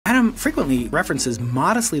Adam frequently references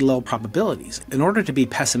modestly low probabilities in order to be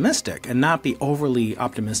pessimistic and not be overly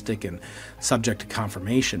optimistic and subject to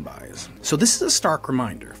confirmation bias. So this is a stark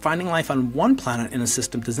reminder. Finding life on one planet in a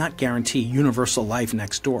system does not guarantee universal life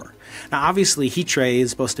next door. Now obviously Heat Ray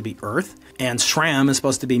is supposed to be Earth and SRAM is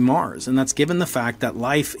supposed to be Mars, and that's given the fact that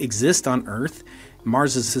life exists on Earth.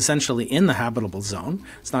 Mars is essentially in the habitable zone.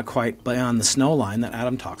 It's not quite beyond the snow line that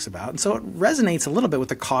Adam talks about. And so it resonates a little bit with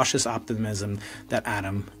the cautious optimism that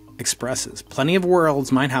Adam expresses. Plenty of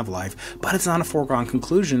worlds might have life, but it's not a foregone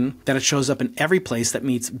conclusion that it shows up in every place that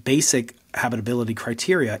meets basic habitability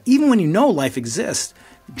criteria, even when you know life exists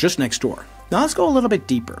just next door. Now let's go a little bit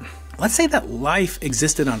deeper. Let's say that life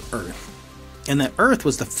existed on Earth, and that Earth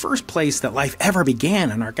was the first place that life ever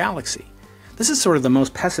began in our galaxy. This is sort of the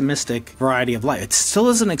most pessimistic variety of life. It still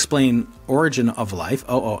doesn't explain origin of life,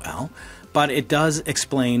 OOL, but it does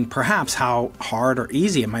explain perhaps how hard or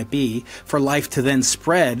easy it might be for life to then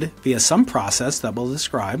spread via some process that we'll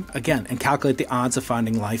describe, again, and calculate the odds of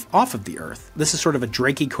finding life off of the Earth. This is sort of a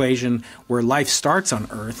Drake equation where life starts on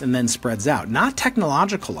Earth and then spreads out. Not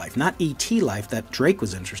technological life, not ET life that Drake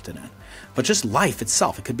was interested in, but just life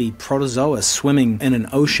itself. It could be protozoa swimming in an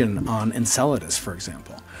ocean on Enceladus, for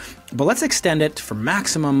example. But let's extend it for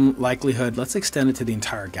maximum likelihood. Let's extend it to the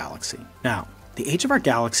entire galaxy. Now, the age of our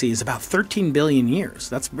galaxy is about 13 billion years.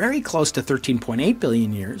 That's very close to 13.8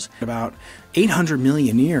 billion years, about 800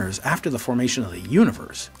 million years after the formation of the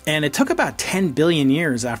universe. And it took about 10 billion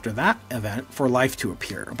years after that event for life to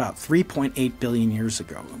appear, about 3.8 billion years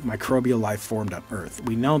ago. Microbial life formed on Earth.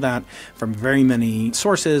 We know that from very many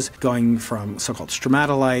sources, going from so-called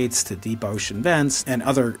stromatolites to deep ocean vents and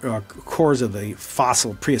other cores of the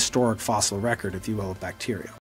prehistoric fossil record, if you will, of bacteria.